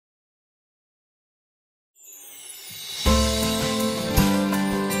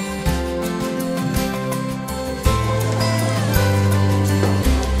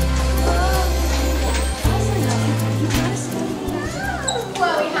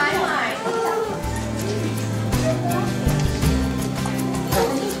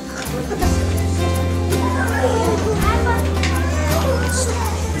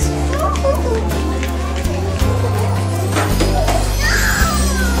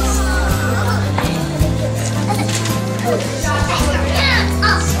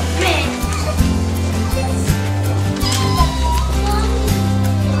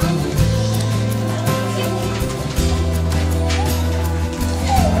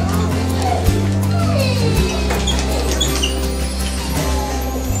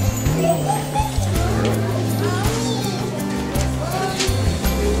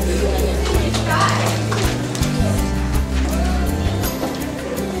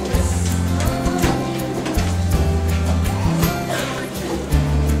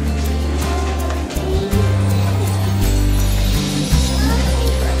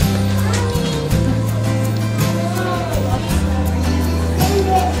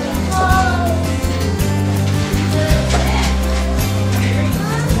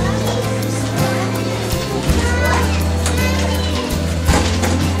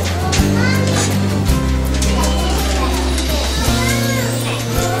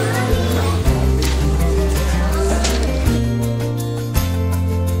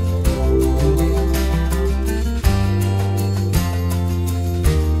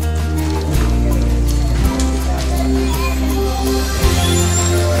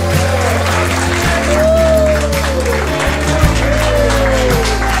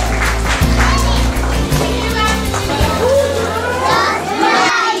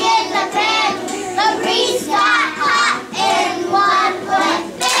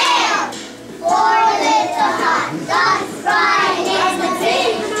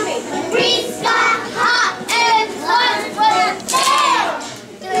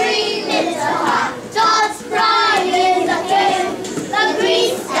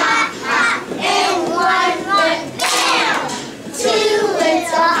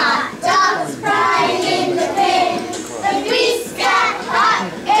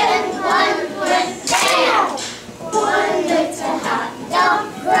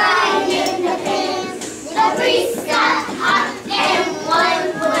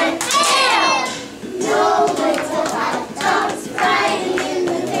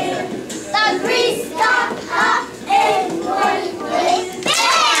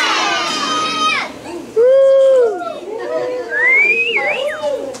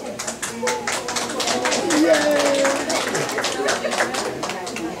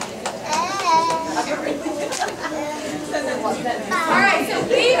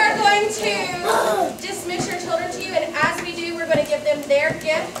them their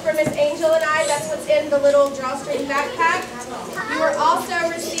gift for Miss Angel and I. That's what's in the little drawstring backpack. You are also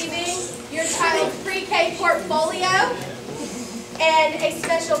receiving your child's pre-K portfolio and a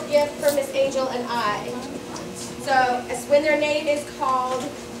special gift for Miss Angel and I. So as when their name is called,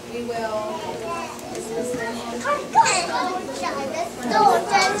 we will dismiss them. All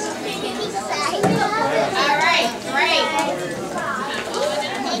right, great.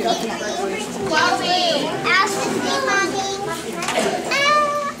 Chloe.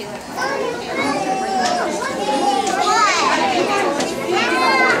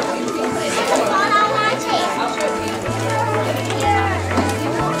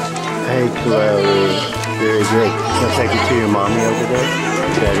 Hey, Chloe. Very good. Can I take you to your mommy over there?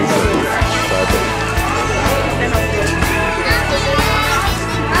 Daddy's over here. Bye-bye.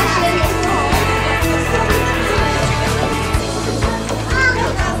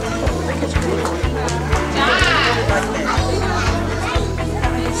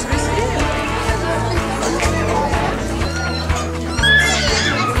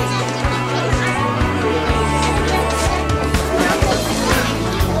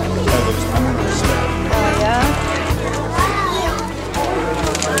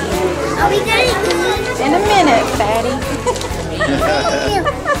 In a minute, fatty.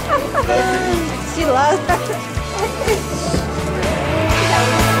 She loves her.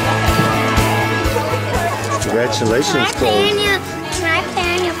 Congratulations, Chloe. Can I play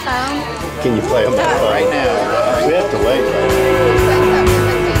on your phone? Can you play on my phone? Right now. We have to wait, right?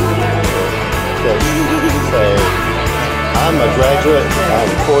 Say, I'm a graduate. I'm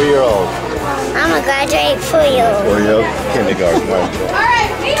 4-year-old. I'm a graduate 4-year-old. 4-year-old kindergarten. All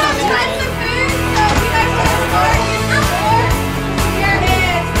right, we have tons of food, so you guys can start getting the floor. Here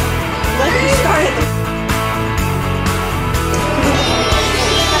is. Let's get started.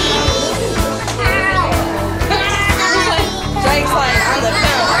 Jake's like, I'm the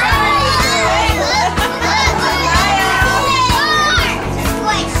film.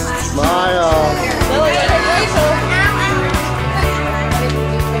 Smile. Lily, look at Rachel.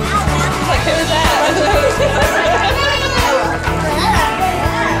 Like, who's that?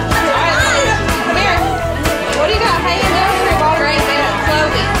 Come here. What do you got hanging down here? Great man,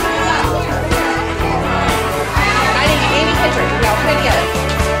 Chloe. I didn't get any pictures. Y'all play together.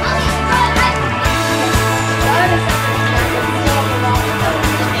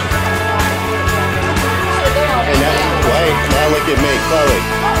 Hey, now look at me, Chloe.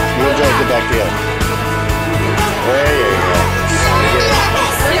 You and Jake get back together. There you go.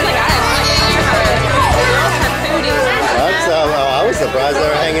 She's like, I have That's, I was surprised they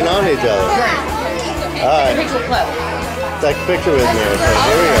were hanging on to each other. All right. Take a picture with me. Okay,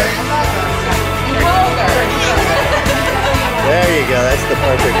 here we go. There you go. That's the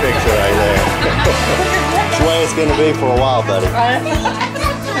perfect picture right there. That's the way it's going to be for a while, buddy.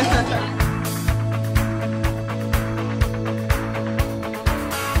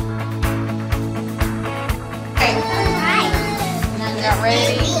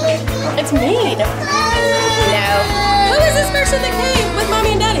 Ready? It's me. No. Who is this person that came with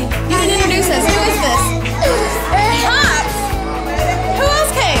Mommy and Daddy? You can introduce us. Who is this? Pops. Who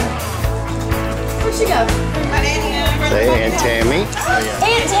else came? Where'd she go? Say Aunt Tammy.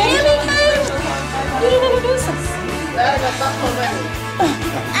 Aunt Tammy came? You didn't introduce us.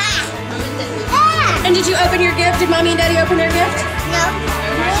 And did you open your gift? Did Mommy and Daddy open their gift? No.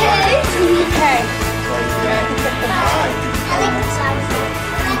 Okay. Bye.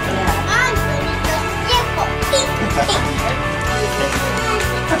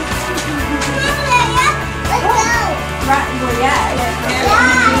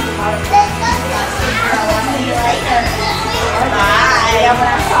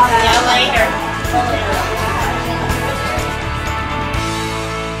 See you later.